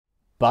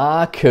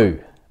Baku,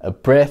 a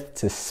breath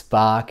to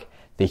spark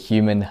the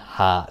human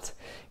heart.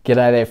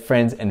 G'day there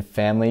friends and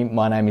family,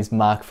 my name is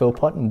Mark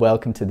Philpott and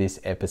welcome to this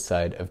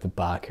episode of the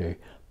Baku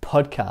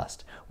podcast,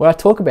 where I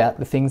talk about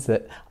the things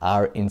that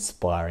are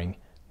inspiring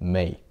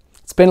me.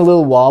 It's been a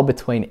little while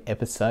between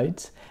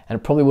episodes and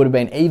it probably would have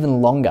been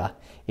even longer,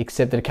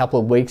 except that a couple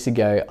of weeks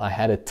ago I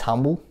had a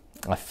tumble.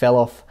 I fell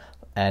off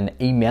an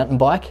e-mountain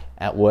bike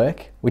at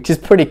work, which is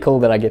pretty cool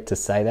that I get to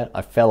say that.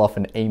 I fell off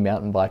an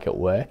e-mountain bike at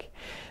work,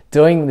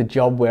 doing the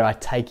job where I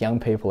take young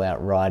people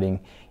out riding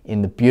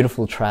in the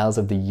beautiful trails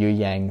of the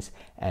Yuyangs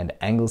and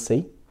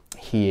Anglesey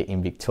here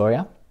in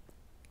Victoria.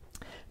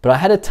 But I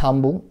had a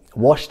tumble,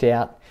 washed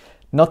out,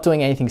 not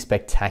doing anything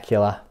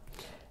spectacular,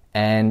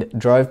 and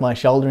drove my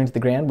shoulder into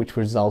the ground, which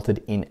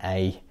resulted in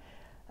a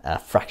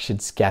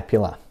fractured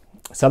scapula.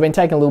 So I've been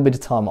taking a little bit of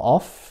time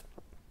off,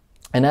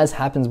 and as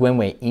happens when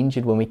we're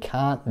injured, when we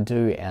can't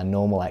do our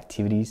normal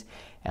activities,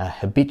 our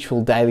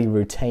habitual daily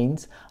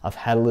routines, I've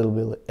had a little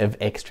bit of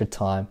extra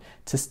time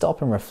to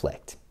stop and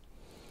reflect.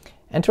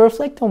 And to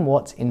reflect on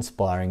what's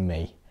inspiring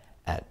me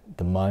at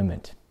the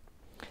moment.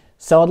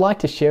 So I'd like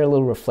to share a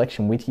little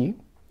reflection with you.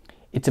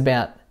 It's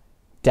about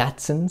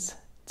Datsuns,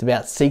 it's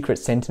about secret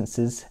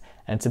sentences,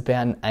 and it's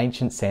about an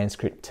ancient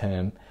Sanskrit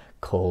term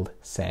called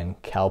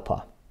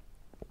Sankalpa.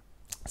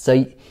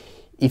 So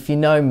if you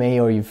know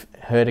me or you've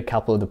heard a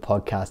couple of the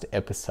podcast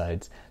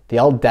episodes, the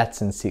old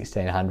Datsun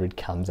 1600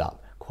 comes up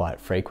quite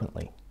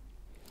frequently.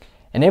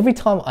 And every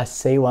time I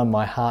see one,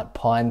 my heart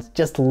pines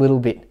just a little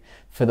bit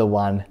for the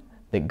one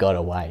that got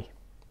away.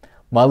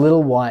 My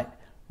little white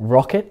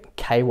rocket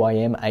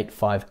KYM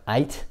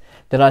 858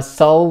 that I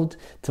sold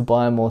to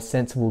buy a more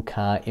sensible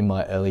car in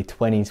my early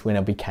 20s when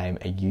I became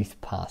a youth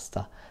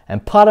pastor.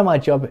 And part of my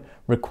job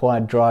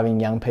required driving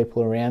young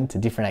people around to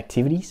different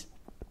activities.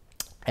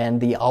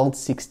 And the old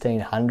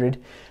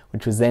 1600,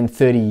 which was then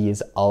 30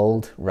 years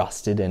old,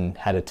 rusted and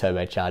had a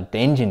turbocharged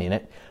engine in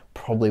it,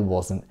 probably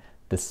wasn't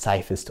the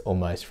safest or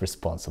most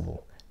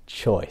responsible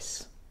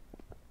choice.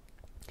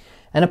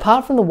 And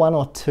apart from the one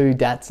or two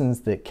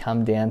Datsuns that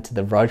come down to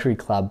the Rotary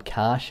Club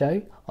car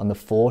show on the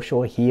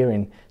foreshore here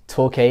in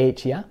Torquay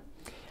each year,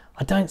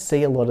 I don't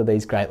see a lot of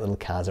these great little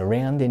cars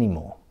around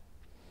anymore.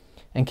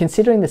 And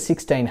considering the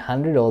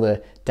 1600, or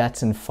the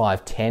Datsun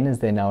 510 as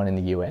they're known in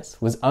the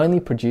US, was only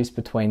produced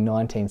between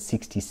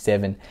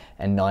 1967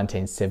 and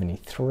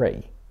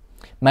 1973,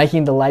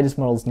 making the latest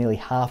models nearly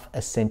half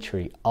a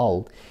century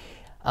old,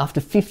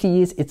 after 50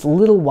 years, it's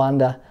little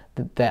wonder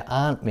that there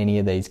aren't many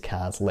of these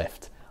cars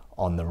left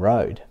on the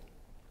road.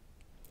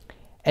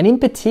 And in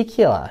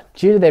particular,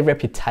 due to their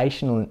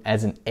reputation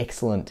as an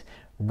excellent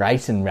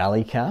race and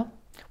rally car,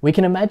 we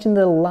can imagine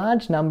that a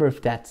large number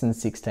of Datsun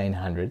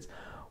 1600s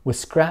were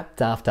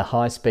scrapped after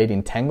high-speed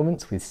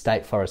entanglements with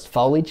state forest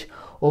foliage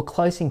or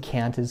close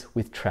encounters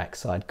with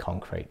trackside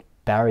concrete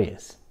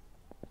barriers.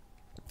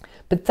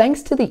 But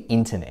thanks to the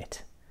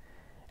internet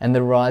and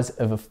the rise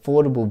of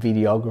affordable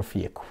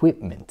videography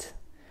equipment,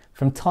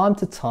 from time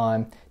to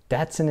time,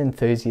 Datsun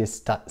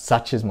enthusiasts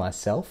such as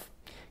myself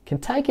can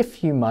take a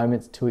few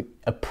moments to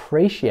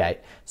appreciate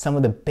some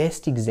of the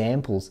best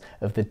examples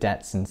of the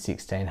Datsun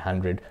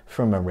 1600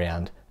 from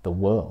around the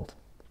world.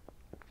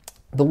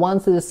 The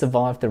ones that have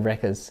survived the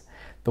wreckers,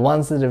 the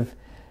ones that have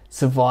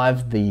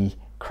survived the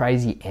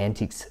crazy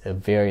antics of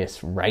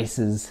various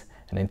races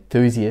and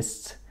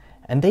enthusiasts,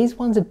 and these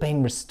ones have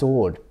been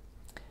restored,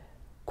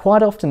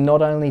 quite often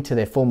not only to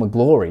their former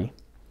glory,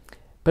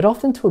 but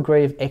often to a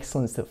degree of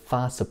excellence that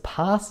far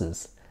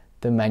surpasses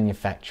the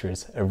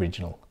manufacturer's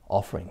original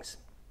offerings.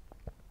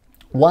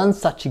 One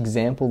such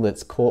example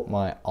that's caught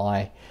my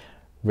eye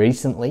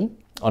recently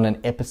on an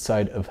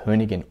episode of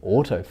Hoonigan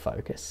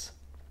Autofocus,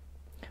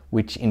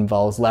 which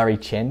involves Larry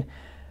Chen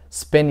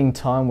spending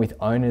time with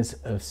owners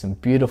of some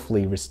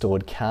beautifully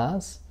restored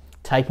cars,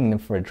 taking them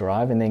for a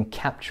drive and then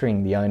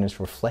capturing the owner's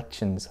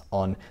reflections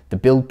on the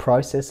build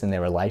process and their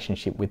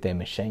relationship with their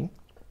machine.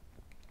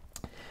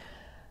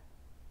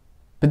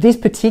 But this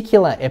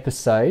particular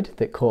episode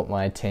that caught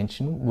my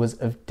attention was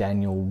of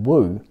Daniel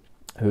Wu,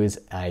 who is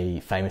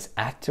a famous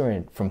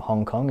actor from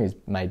Hong Kong who's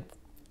made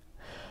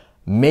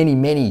many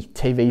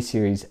TV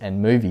series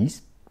and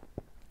movies,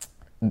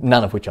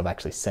 none of which I've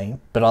actually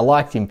seen, but I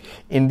liked him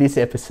in this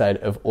episode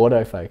of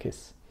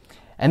Autofocus.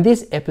 And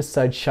this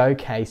episode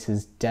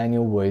showcases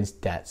Daniel Wu's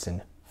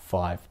Datsun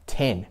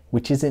 510,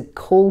 which is a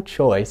cool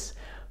choice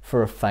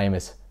for a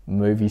famous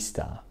movie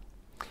star.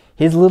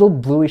 His little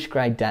bluish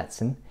grey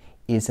Datsun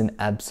is an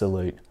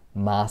absolute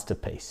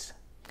masterpiece.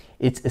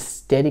 It's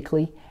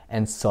aesthetically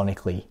and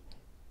sonically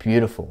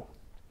beautiful.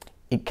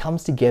 It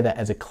comes together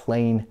as a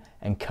clean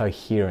and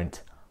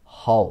coherent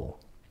whole,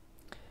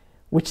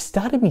 which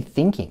started me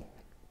thinking,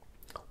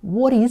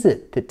 what is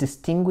it that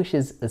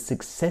distinguishes a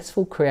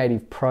successful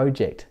creative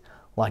project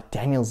like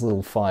Daniel's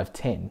little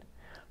 510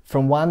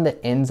 from one that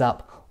ends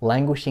up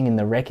languishing in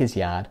the wrecker's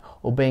yard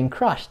or being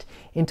crushed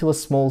into a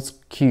small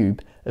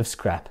cube of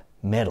scrap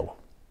metal?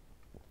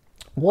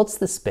 What's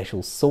the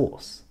special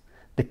sauce,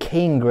 the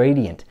key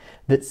ingredient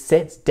that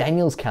sets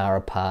Daniel's car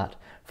apart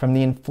from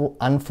the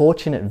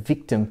unfortunate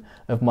victim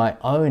of my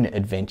own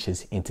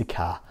adventures into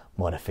car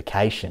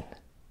modification.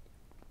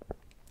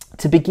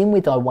 To begin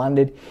with, I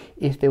wondered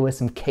if there were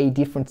some key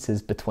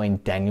differences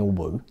between Daniel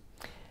Wu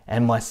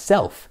and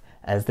myself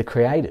as the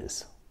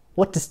creators.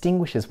 What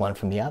distinguishes one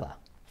from the other?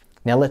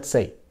 Now let's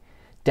see.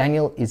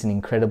 Daniel is an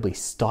incredibly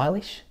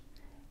stylish,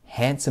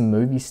 handsome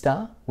movie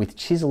star with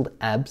chiseled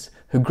abs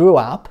who grew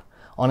up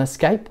on a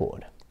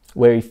skateboard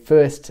where he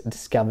first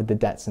discovered the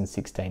Datsun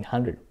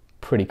 1600.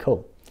 Pretty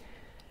cool.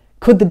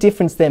 Could the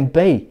difference then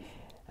be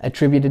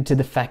attributed to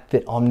the fact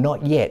that I'm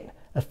not yet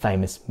a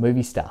famous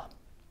movie star?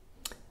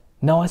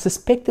 No, I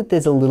suspect that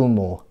there's a little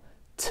more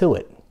to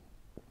it.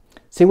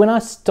 See, when I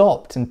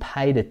stopped and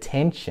paid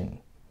attention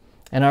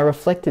and I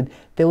reflected,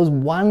 there was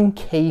one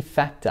key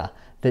factor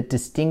that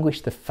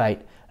distinguished the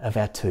fate of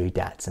our two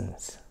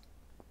Datsuns.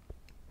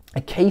 A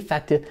key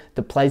factor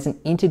that plays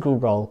an integral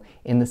role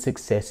in the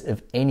success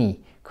of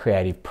any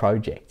creative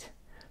project.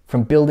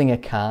 From building a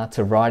car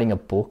to writing a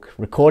book,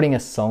 recording a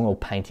song or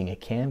painting a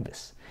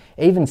canvas,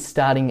 even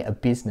starting a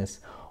business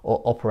or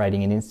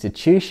operating an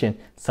institution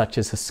such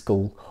as a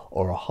school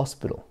or a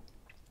hospital.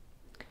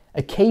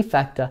 A key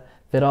factor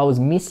that I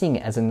was missing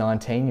as a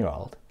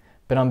 19-year-old,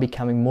 but I'm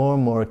becoming more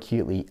and more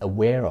acutely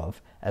aware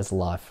of as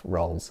life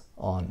rolls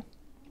on.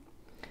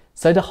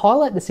 So to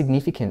highlight the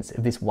significance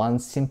of this one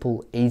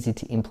simple, easy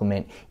to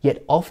implement,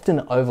 yet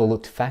often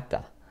overlooked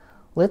factor,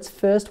 let's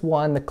first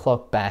wind the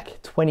clock back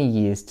 20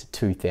 years to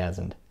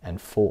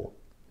 2004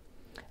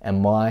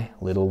 and my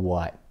little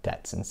white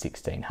Datsun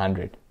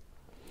 1600.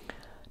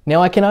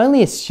 Now I can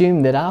only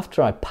assume that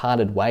after I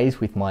parted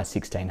ways with my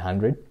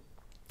 1600,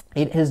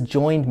 it has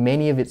joined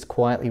many of its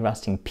quietly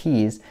rusting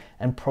peers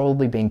and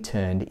probably been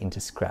turned into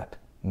scrap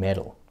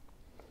metal.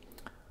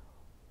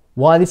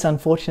 Why this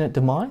unfortunate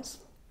demise?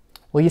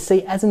 Well, you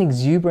see, as an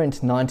exuberant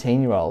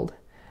 19-year-old,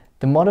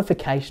 the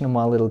modification of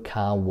my little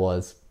car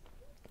was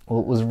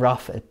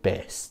rough at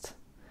best.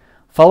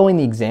 Following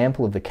the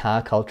example of the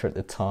car culture at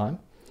the time,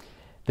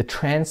 the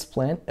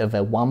transplant of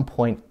a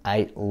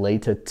 1.8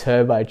 litre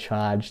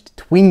turbocharged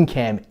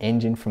twin-cam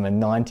engine from a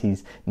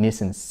 90s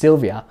Nissan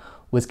Silvia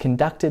was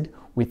conducted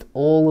with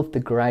all of the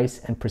grace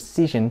and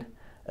precision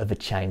of a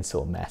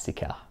chainsaw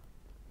massacre.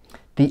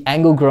 The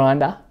angle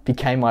grinder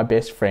became my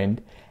best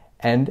friend,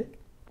 and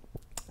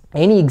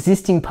any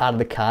existing part of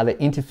the car that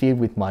interfered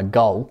with my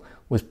goal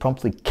was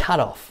promptly cut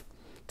off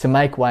to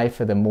make way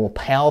for the more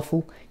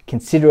powerful,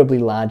 considerably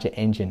larger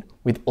engine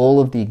with all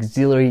of the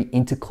auxiliary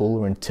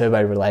intercooler and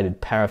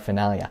turbo-related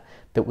paraphernalia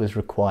that was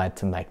required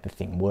to make the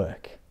thing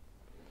work.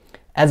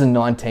 As a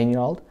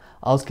 19-year-old,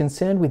 I was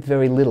concerned with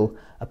very little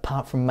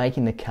apart from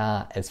making the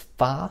car as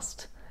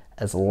fast,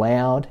 as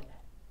loud,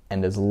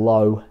 and as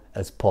low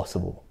as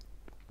possible.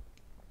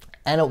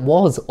 And it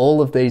was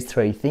all of these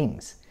three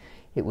things.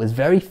 It was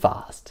very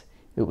fast,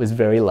 it was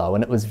very low,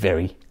 and it was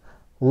very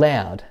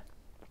loud.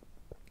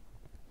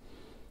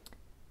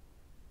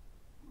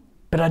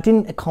 But I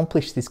didn't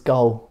accomplish this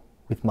goal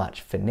with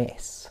much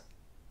finesse.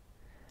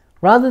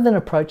 Rather than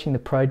approaching the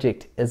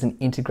project as an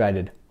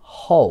integrated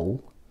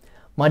whole,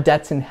 my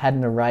Datsun had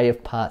an array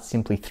of parts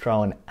simply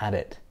thrown at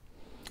it.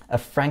 A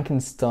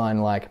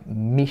Frankenstein-like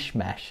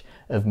mishmash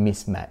of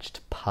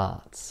mismatched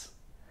parts.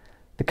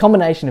 The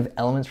combination of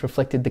elements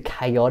reflected the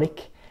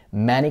chaotic,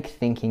 manic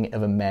thinking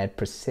of a mad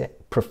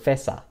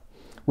professor,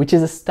 which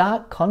is a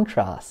stark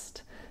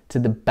contrast to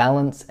the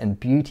balance and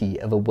beauty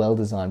of a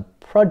well-designed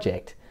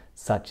project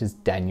such as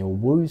Daniel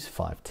Wu's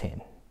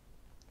 510.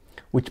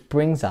 Which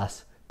brings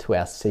us to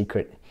our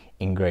secret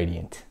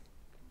ingredient,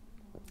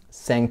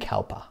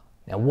 Sankalpa.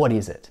 Now, what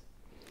is it?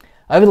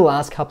 Over the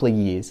last couple of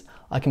years,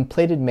 I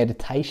completed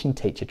meditation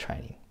teacher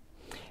training,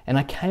 and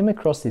I came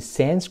across this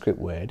Sanskrit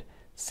word,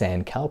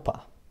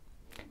 Sankalpa.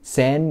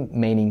 San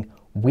meaning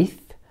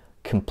with,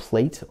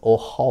 complete, or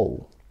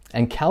whole,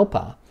 and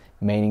Kalpa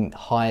meaning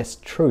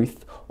highest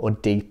truth or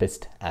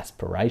deepest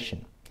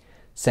aspiration.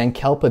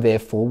 Sankalpa,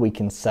 therefore, we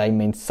can say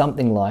means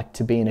something like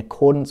to be in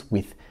accordance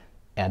with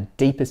our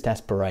deepest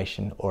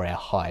aspiration or our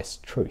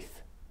highest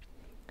truth.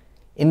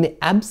 In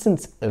the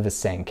absence of a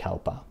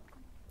Sankalpa,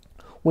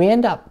 we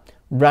end up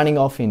running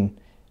off in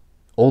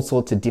all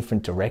sorts of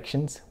different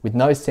directions with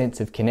no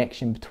sense of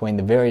connection between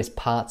the various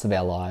parts of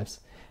our lives,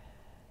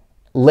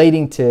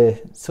 leading to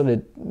sort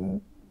of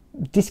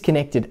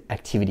disconnected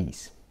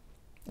activities.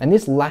 And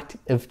this lack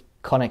of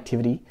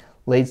connectivity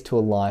leads to a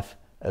life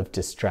of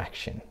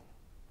distraction.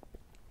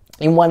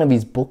 In one of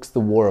his books, The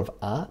War of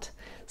Art,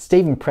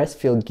 Stephen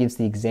Pressfield gives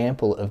the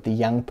example of the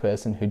young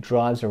person who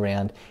drives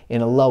around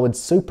in a lowered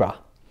Supra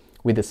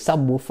with a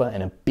subwoofer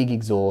and a big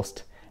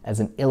exhaust as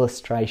an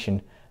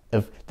illustration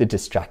of the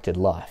distracted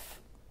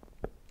life.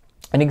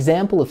 An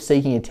example of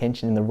seeking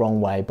attention in the wrong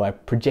way by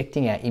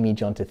projecting our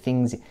image onto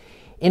things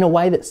in a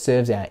way that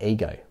serves our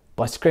ego,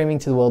 by screaming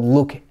to the world,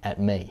 "Look at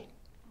me."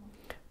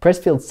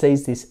 Pressfield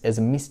sees this as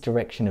a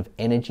misdirection of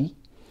energy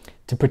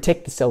to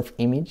protect the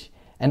self-image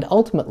and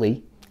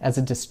ultimately as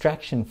a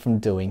distraction from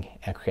doing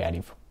our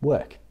creative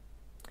work.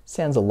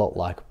 Sounds a lot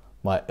like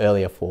my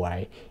earlier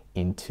foray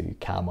into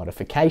car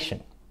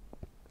modification.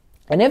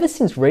 And ever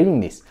since reading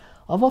this,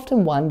 I've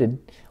often wondered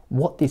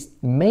what this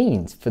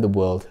means for the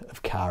world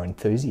of car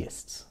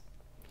enthusiasts.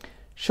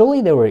 Surely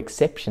there were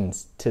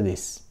exceptions to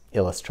this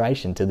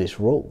illustration, to this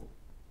rule.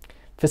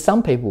 For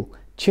some people,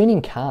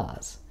 tuning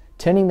cars,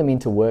 turning them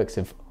into works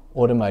of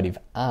automotive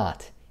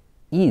art,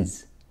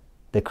 is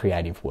the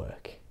creative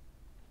work.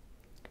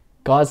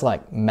 Guys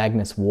like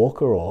Magnus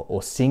Walker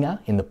or Singer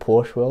in the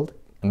Porsche world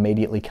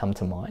immediately come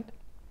to mind.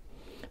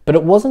 But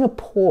it wasn't a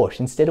Porsche,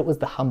 instead it was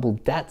the humble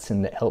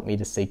Datsun that helped me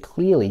to see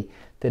clearly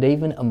that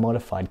even a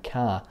modified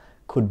car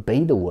could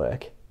be the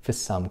work for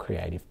some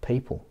creative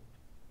people.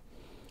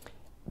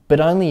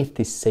 But only if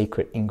this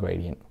secret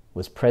ingredient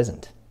was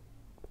present.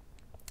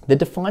 The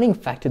defining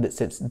factor that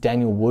sets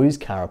Daniel Wu's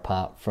car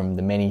apart from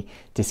the many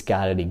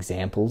discarded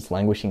examples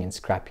languishing in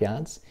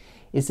scrapyards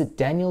is that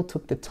Daniel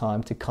took the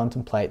time to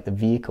contemplate the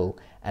vehicle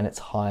and its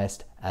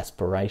highest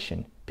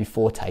aspiration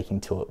before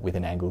taking to it with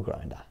an angle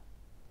grinder.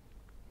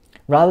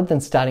 Rather than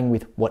starting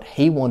with what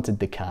he wanted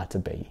the car to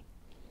be,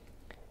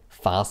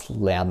 fast,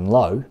 loud and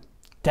low,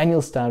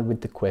 Daniel started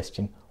with the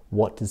question,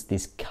 what does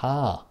this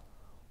car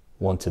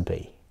want to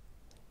be?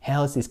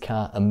 How is this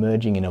car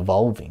emerging and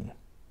evolving?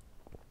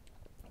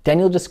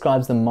 Daniel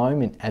describes the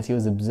moment as he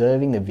was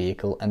observing the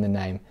vehicle and the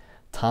name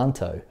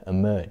Tanto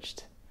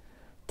emerged.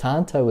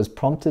 Tanto was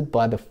prompted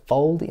by the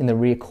fold in the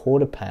rear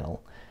quarter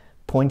panel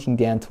pointing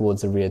down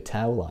towards the rear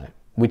tail light,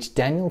 which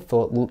Daniel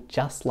thought looked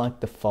just like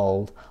the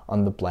fold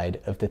on the blade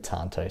of the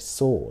Tanto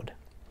sword,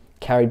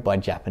 carried by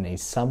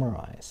Japanese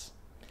samurais.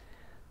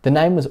 The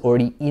name was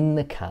already in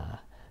the car.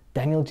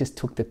 Daniel just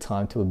took the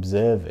time to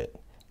observe it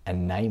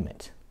and name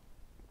it.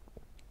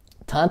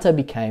 Tanto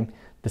became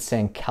the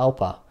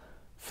Sankalpa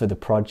for the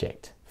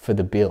project, for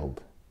the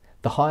build,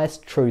 the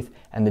highest truth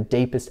and the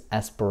deepest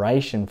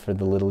aspiration for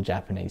the little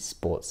Japanese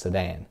sports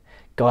sedan,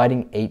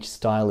 guiding each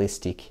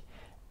stylistic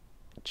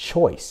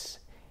choice.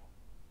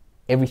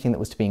 Everything that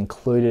was to be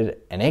included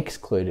and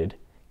excluded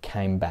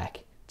came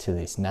back to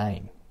this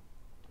name.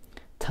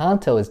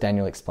 Tanto, as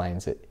Daniel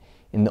explains it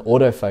in the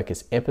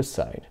autofocus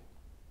episode,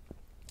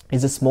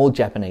 is a small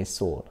Japanese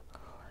sword,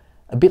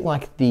 a bit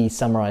like the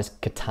samurai's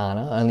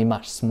katana, only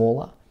much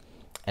smaller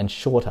and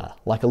shorter,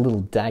 like a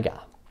little dagger.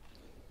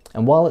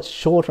 And while it's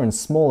shorter and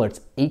smaller,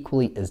 it's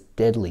equally as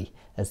deadly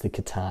as the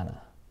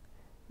katana.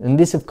 And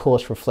this, of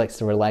course, reflects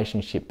the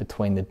relationship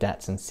between the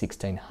Datsun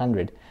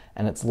 1600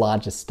 and its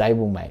largest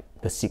stablemate,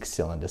 the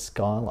 6-cylinder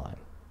Skyline.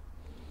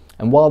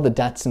 And while the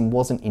Datsun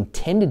wasn't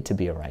intended to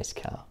be a race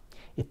car,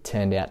 it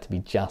turned out to be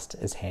just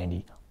as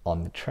handy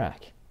on the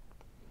track.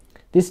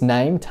 This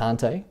name,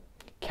 Tanto,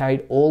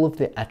 carried all of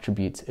the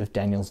attributes of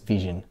Daniel's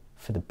vision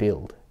for the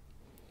build.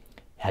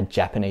 It had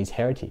Japanese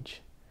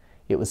heritage.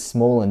 It was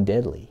small and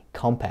deadly,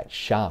 compact,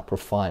 sharp,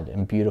 refined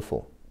and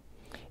beautiful.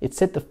 It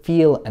set the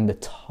feel and the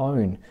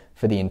tone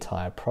for the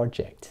entire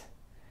project.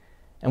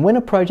 And when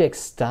a project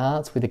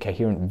starts with a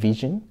coherent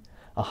vision,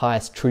 a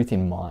highest truth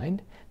in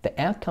mind, the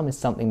outcome is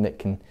something that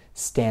can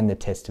stand the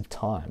test of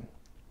time.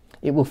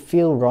 It will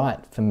feel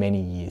right for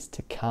many years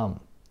to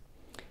come.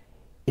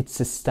 It's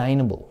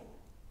sustainable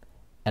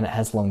and it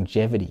has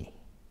longevity.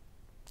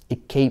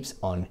 It keeps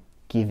on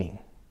giving.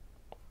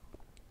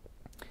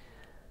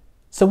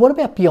 So what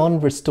about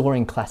beyond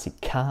restoring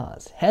classic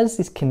cars? How does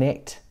this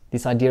connect,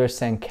 this idea of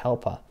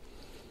Sankalpa?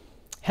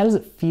 How does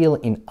it feel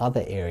in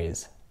other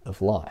areas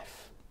of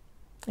life?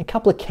 A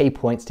couple of key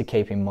points to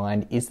keep in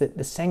mind is that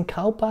the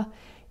Sankalpa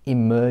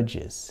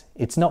emerges.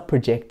 It's not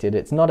projected.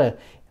 It's not a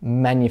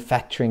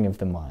manufacturing of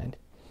the mind.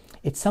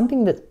 It's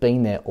something that's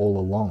been there all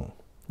along,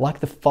 like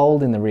the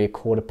fold in the rear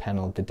quarter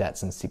panel of the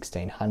Datsun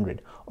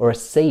 1600 or a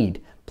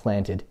seed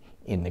planted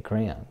in the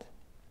ground.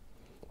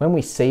 When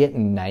we see it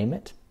and name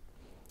it,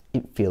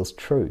 it feels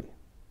true,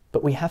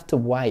 but we have to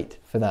wait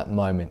for that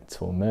moment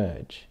to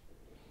emerge.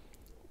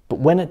 But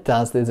when it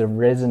does, there's a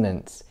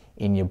resonance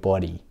in your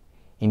body,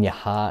 in your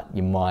heart,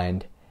 your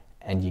mind,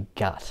 and your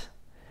gut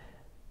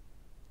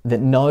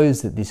that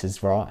knows that this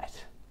is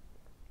right.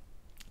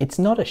 It's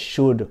not a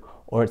should,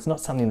 or it's not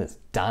something that's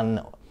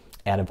done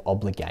out of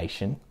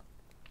obligation.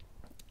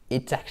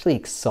 It's actually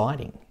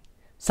exciting.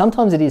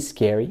 Sometimes it is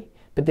scary,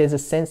 but there's a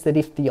sense that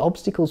if the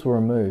obstacles were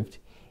removed,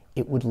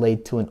 it would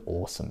lead to an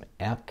awesome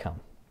outcome.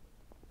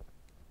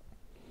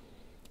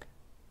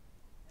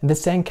 And the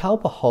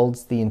Sankalpa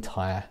holds the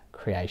entire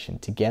creation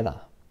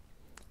together.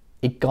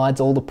 It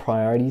guides all the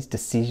priorities,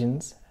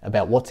 decisions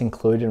about what's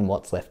included and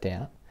what's left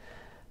out,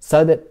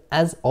 so that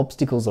as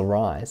obstacles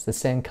arise, the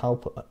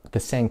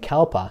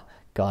Sankalpa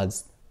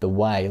guides the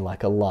way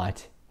like a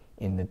light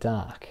in the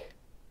dark.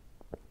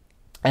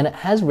 And it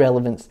has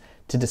relevance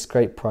to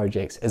discrete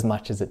projects as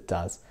much as it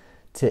does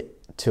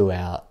to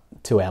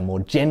our more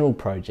general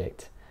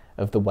project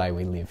of the way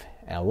we live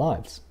our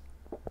lives.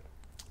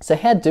 So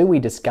how do we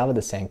discover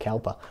the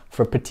Sankalpa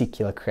for a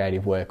particular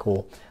creative work,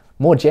 or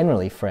more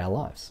generally for our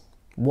lives?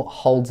 What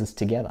holds us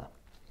together?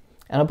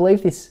 And I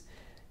believe this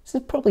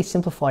is probably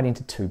simplified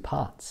into two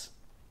parts.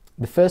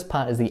 The first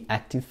part is the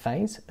active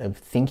phase of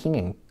thinking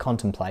and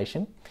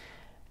contemplation,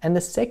 and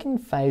the second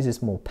phase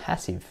is more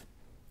passive,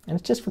 and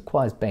it just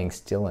requires being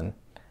still and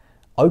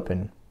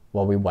open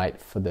while we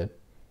wait for the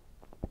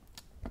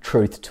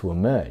truth to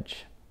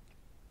emerge.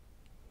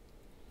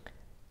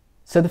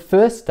 So the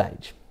first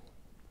stage,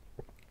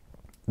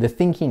 the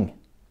thinking,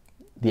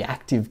 the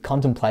active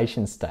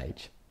contemplation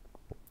stage.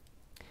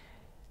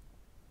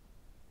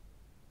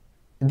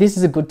 This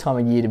is a good time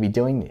of year to be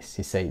doing this,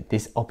 you see,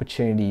 this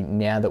opportunity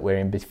now that we're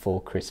in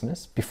before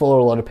Christmas, before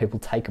a lot of people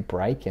take a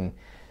break and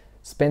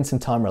spend some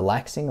time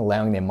relaxing,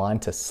 allowing their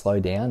mind to slow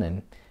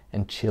down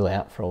and chill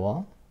out for a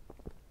while.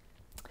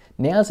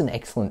 Now's an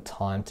excellent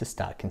time to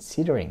start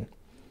considering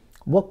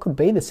what could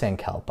be the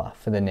Sankalpa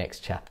for the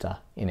next chapter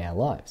in our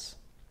lives.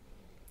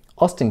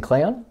 Austin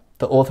Kleon,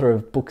 the author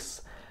of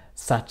books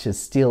such as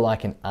Steal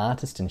Like an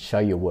Artist and Show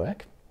Your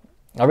Work,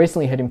 I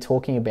recently heard him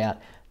talking about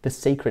the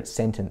secret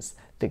sentence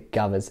that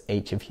governs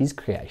each of his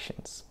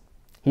creations.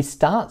 He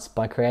starts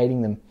by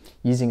creating them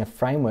using a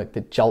framework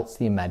that jolts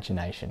the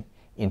imagination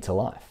into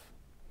life.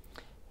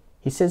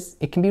 He says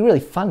it can be really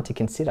fun to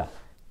consider.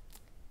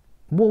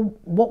 Well,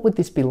 what would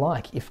this be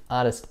like if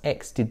artist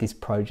X did this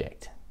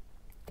project?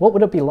 What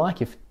would it be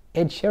like if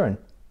Ed Sheeran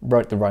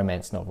wrote the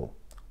romance novel?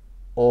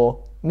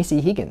 Or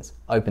Missy Higgins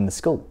opened the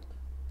school?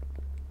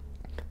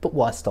 But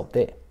why stop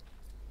there?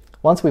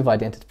 Once we've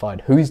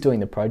identified who's doing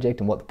the project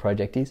and what the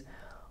project is,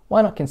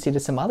 why not consider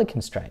some other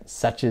constraints,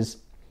 such as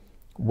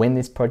when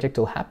this project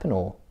will happen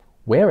or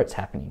where it's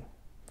happening?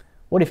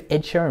 What if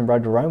Ed Sheeran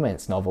wrote a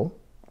romance novel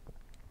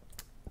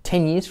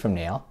 10 years from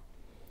now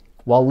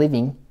while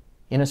living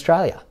in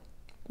Australia?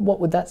 What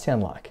would that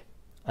sound like?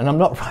 And I'm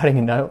not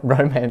writing a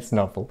romance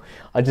novel,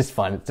 I just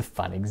find it's a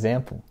fun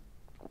example.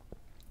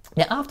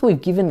 Now, after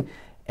we've given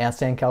our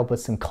Sankalpa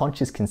some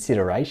conscious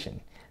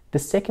consideration, the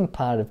second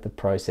part of the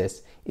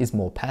process is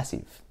more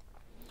passive.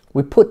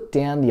 We put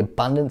down the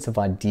abundance of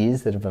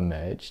ideas that have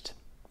emerged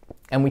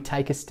and we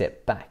take a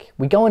step back.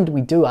 We go and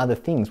we do other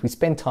things. We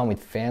spend time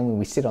with family,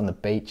 we sit on the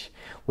beach,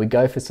 we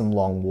go for some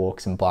long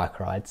walks and bike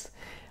rides,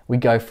 we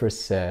go for a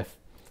surf,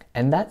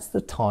 and that's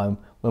the time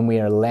when we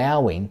are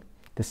allowing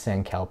the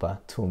Sankalpa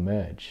to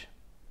emerge.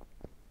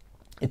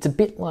 It's a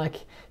bit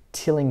like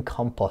tilling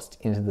compost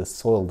into the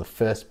soil, the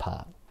first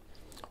part.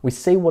 We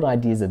see what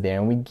ideas are there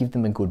and we give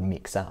them a good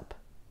mix up.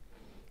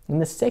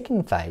 And the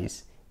second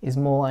phase is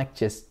more like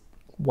just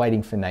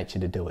waiting for nature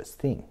to do its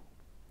thing.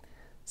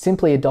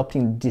 Simply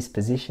adopting the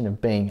disposition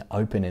of being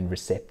open and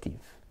receptive,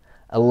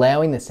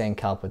 allowing the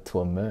Sankalpa to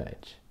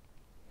emerge.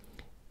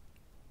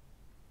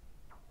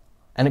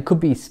 And it could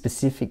be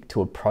specific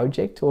to a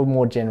project or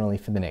more generally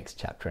for the next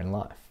chapter in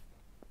life.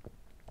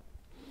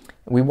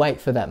 We wait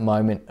for that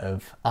moment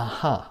of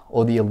aha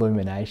or the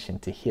illumination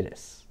to hit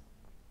us.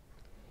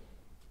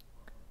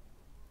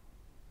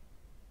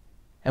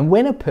 And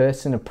when a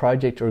person, a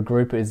project or a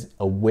group is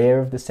aware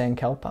of the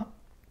Sankalpa,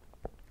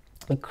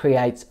 it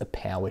creates a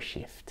power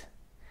shift.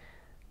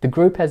 The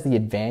group has the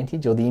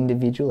advantage, or the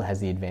individual has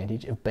the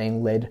advantage, of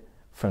being led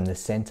from the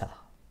centre.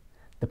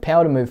 The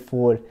power to move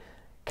forward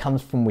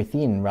comes from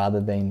within rather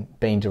than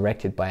being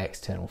directed by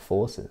external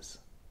forces.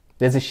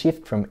 There's a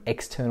shift from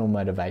external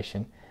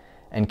motivation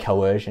and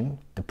coercion,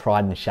 the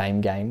pride and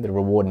shame game, the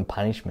reward and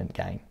punishment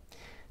game,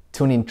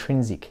 to an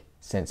intrinsic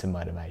sense of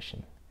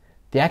motivation.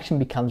 The action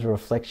becomes a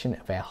reflection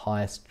of our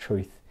highest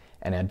truth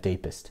and our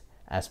deepest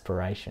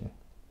aspiration.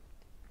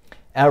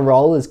 Our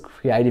role as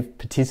creative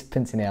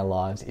participants in our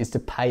lives is to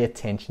pay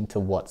attention to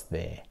what's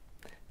there,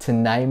 to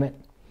name it,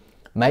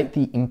 make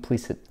the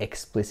implicit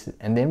explicit,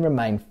 and then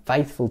remain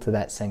faithful to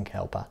that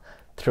Sankalpa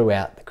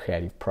throughout the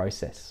creative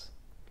process.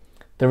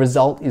 The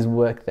result is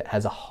work that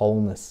has a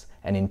wholeness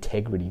and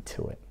integrity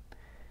to it.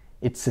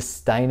 It's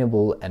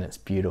sustainable and it's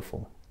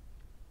beautiful.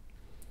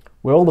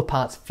 Where all the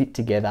parts fit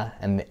together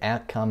and the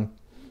outcome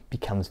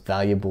becomes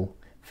valuable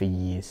for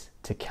years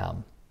to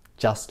come,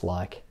 just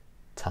like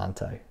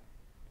Tanto.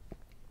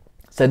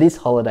 So this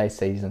holiday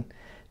season,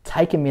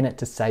 take a minute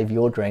to save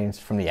your dreams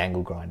from the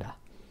angle grinder.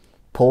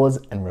 Pause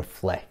and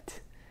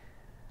reflect.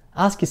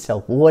 Ask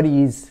yourself, what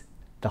is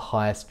the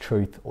highest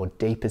truth or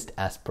deepest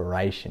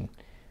aspiration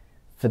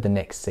for the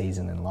next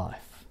season in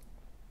life?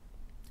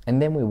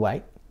 And then we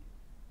wait,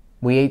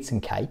 we eat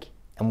some cake,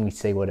 and we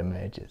see what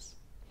emerges.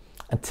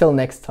 Until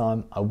next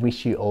time, I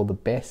wish you all the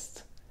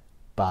best.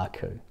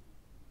 Baku.